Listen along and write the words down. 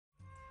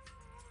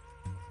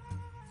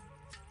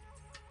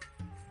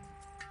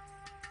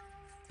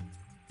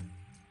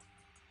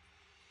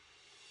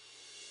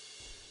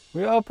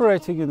We're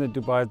operating in the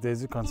Dubai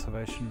Desert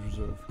Conservation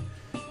Reserve.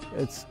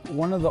 It's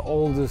one of the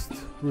oldest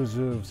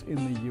reserves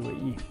in the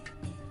UAE.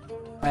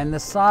 And the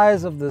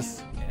size of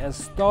this has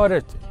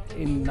started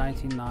in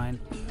 1999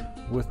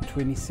 with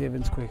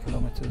 27 square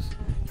kilometers.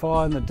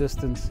 Far in the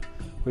distance,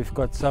 we've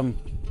got some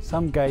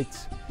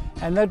gates,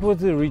 and that was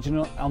the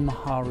original Al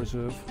Mahar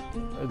Reserve.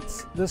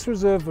 This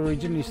reserve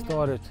originally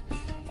started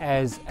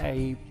as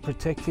a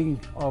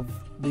protecting of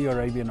the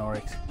Arabian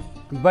oryx.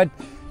 But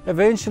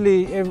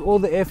eventually, all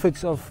the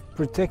efforts of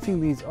protecting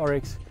these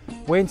oryx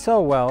went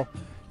so well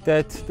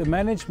that the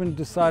management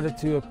decided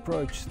to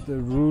approach the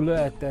ruler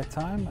at that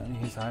time,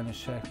 His Highness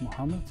Sheikh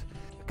Mohammed,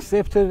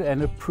 accepted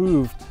and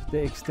approved the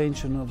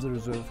extension of the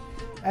reserve.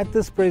 At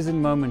this present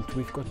moment,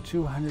 we've got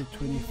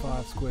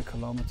 225 square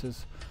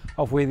kilometers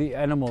of where the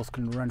animals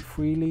can run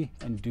freely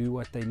and do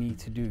what they need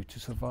to do to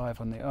survive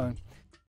on their own.